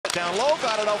Down low,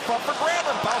 got it out front for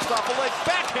Granlund. Bounced off the leg.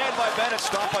 Backhand by Bennett.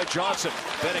 Stopped by Johnson.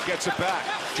 Bennett gets it back.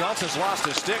 Johnson's lost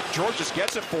his stick. Georges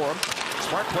gets it for him.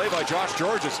 Smart play by Josh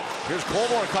Georges. Here's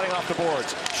Colborne cutting off the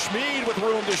boards. Schmid with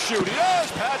room to shoot. He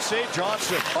does. Pad save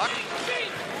Johnson.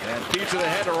 And feed to the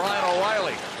head to Ryan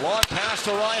O'Reilly. Long pass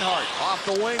to Reinhart. Off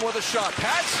the wing with a shot.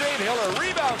 Pad save Hiller.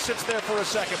 Rebound sits there for a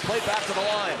second. Play back to the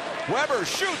line. Weber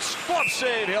shoots. Glove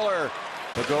save Hiller.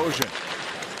 Bogosian.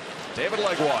 David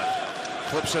Legwand.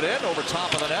 Flips it in over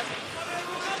top of the net.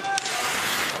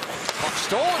 Puck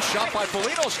stolen. Shot by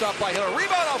Foligno. Stopped by Hiller.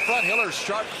 Rebound out front. Hiller's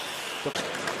shot.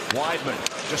 Wideman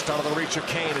just out of the reach of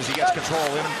Kane as he gets control.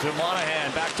 Into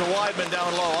Monahan. Back to Wideman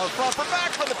down low. Out front for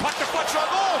Backlund. The puck deflects on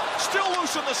goal. Still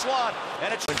loose in the slot.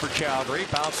 And it's in for Calgary.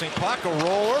 Bouncing puck. A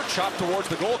roller. Chopped towards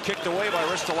the goal. Kicked away by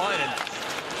Ristolainen.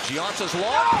 Gianta's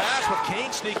long pass with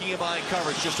Kane sneaking in behind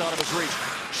coverage just out of his reach.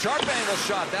 Sharp angle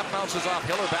shot. That bounces off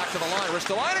Hiller back to the line.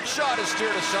 Ristolainen's shot is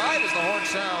steered aside as the horn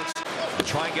sounds. They'll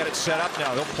try and get it set up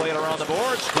now. He'll play it around the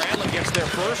boards. Granlund gets there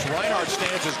first. Reinhart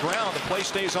stands his ground. The play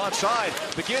stays onside.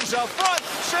 Begins out front.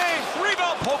 Save.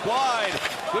 Rebound. Poke wide.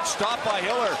 Good stop by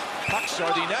Hiller. Pucks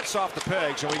are the nets off the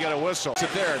pegs, and we get a whistle.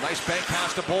 Sit there. Nice bank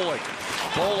pass to Bollig.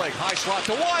 Bollig. High slot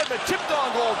to Wideman. Tipped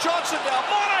on goal. Johnson down.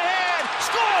 Monahan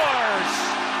scores!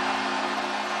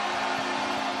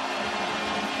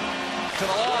 To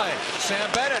the line. Sam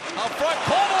Bennett out front.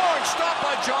 Colborne stopped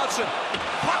by Johnson.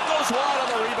 Puck goes wide on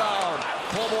the rebound.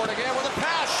 Colborne again with a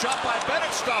pass. Shot by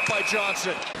Bennett. Stopped by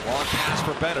Johnson. Long pass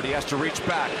for Bennett. He has to reach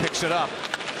back. Picks it up.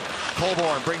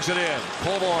 Colborne brings it in.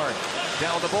 Colborne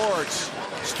down the boards.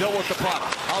 Still with the puck.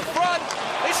 Out front.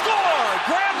 They score!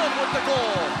 Granlund with the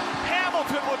goal.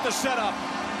 Hamilton with the setup.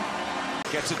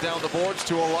 Gets it down the boards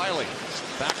to O'Reilly.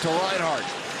 Back to Reinhart.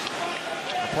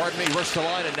 Pardon me,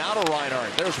 Ristolainen now to Reinhart.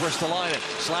 There's Ristolainen.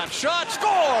 Slap shot,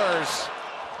 scores!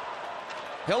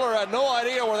 Hiller had no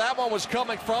idea where that one was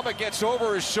coming from. It gets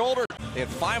over his shoulder. They had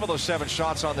 5 of those 7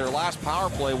 shots on their last power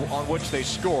play on which they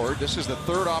scored. This is the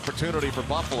 3rd opportunity for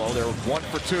Buffalo. They're 1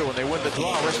 for 2 and they win the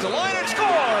draw. Ristolainen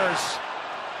scores!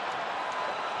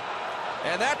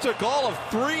 And that took all of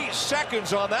 3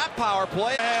 seconds on that power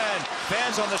play. And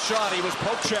fans on the shot. He was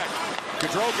poke checked.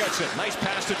 Gaudreau gets it. Nice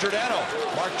pass to Giordano.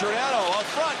 Mark Giordano up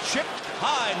front. Chip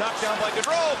high. Knocked down by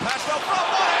Gaudreau. Passed out front.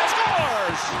 Monahan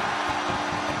scores!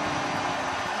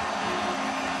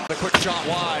 The quick shot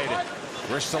wide.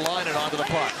 Ristolainen onto the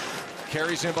puck.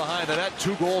 Carries in behind the net.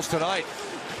 2 goals tonight.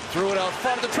 Threw it out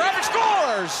front of the traffic.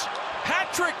 Scores!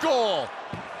 Hat-trick goal.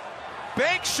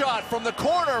 Bank shot from the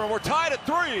corner, and we're tied at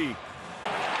 3.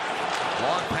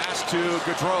 Long pass to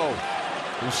Gaudreau,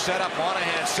 who set up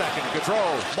Monahan second.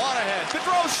 Gaudreau, Monahan,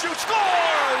 Gaudreau shoots,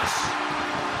 scores!